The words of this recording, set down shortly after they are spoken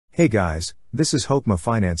Hey guys, this is Hokma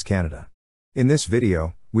Finance Canada. In this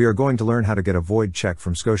video, we are going to learn how to get a void check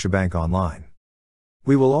from Scotiabank online.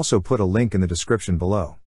 We will also put a link in the description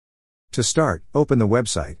below. To start, open the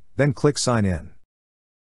website, then click Sign In.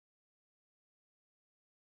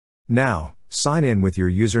 Now, sign in with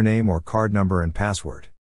your username or card number and password.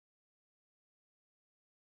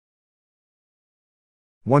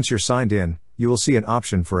 Once you're signed in, you will see an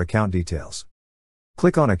option for account details.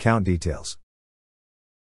 Click on Account Details.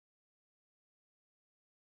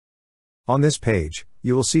 On this page,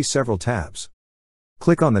 you will see several tabs.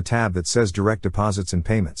 Click on the tab that says Direct Deposits and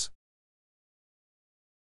Payments.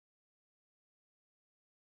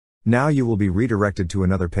 Now you will be redirected to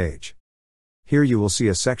another page. Here you will see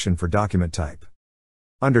a section for document type.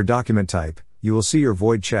 Under document type, you will see your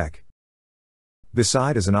void check.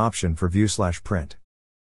 Beside is an option for View/Print.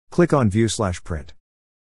 Click on View/Print.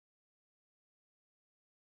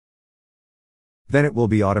 Then it will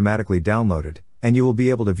be automatically downloaded, and you will be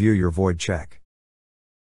able to view your void check.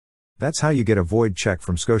 That's how you get a void check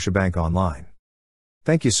from Scotiabank online.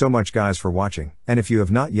 Thank you so much guys for watching, and if you have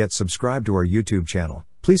not yet subscribed to our YouTube channel,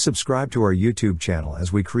 please subscribe to our YouTube channel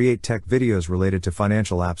as we create tech videos related to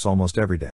financial apps almost every day.